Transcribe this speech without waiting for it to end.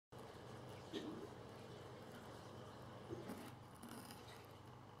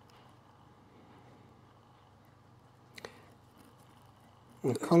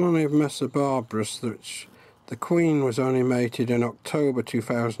The colony of Messor which the queen was only mated in October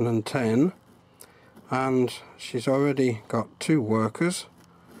 2010, and she's already got 2 workers,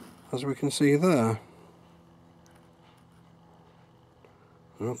 as we can see there.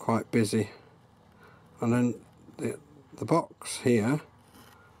 They're quite busy. And then the box here,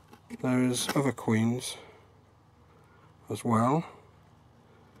 there is other queens as well,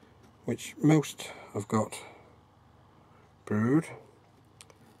 which most have got brood,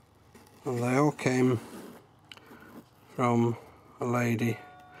 and they all came from a lady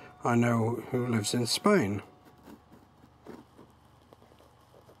I know who lives in Spain.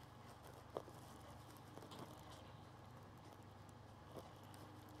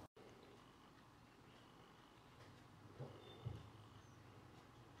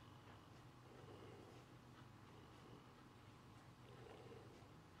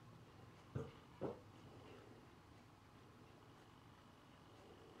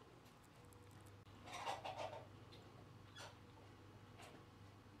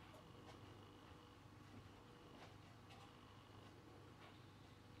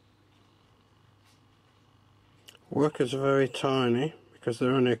 Workers are very tiny because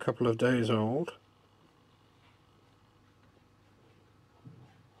they're only a couple of days old,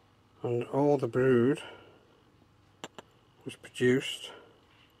 and all the brood was produced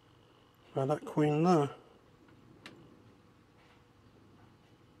by that queen there.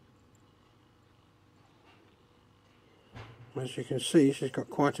 As you can see, she's got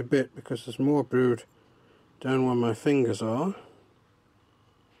quite a bit because there's more brood down where my fingers are.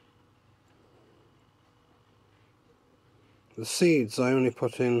 The seeds I only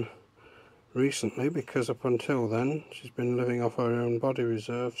put in recently because up until then she's been living off her own body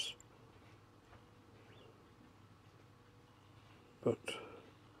reserves. But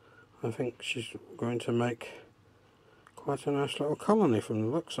I think she's going to make quite a nice little colony from the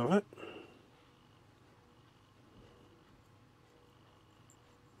looks of it.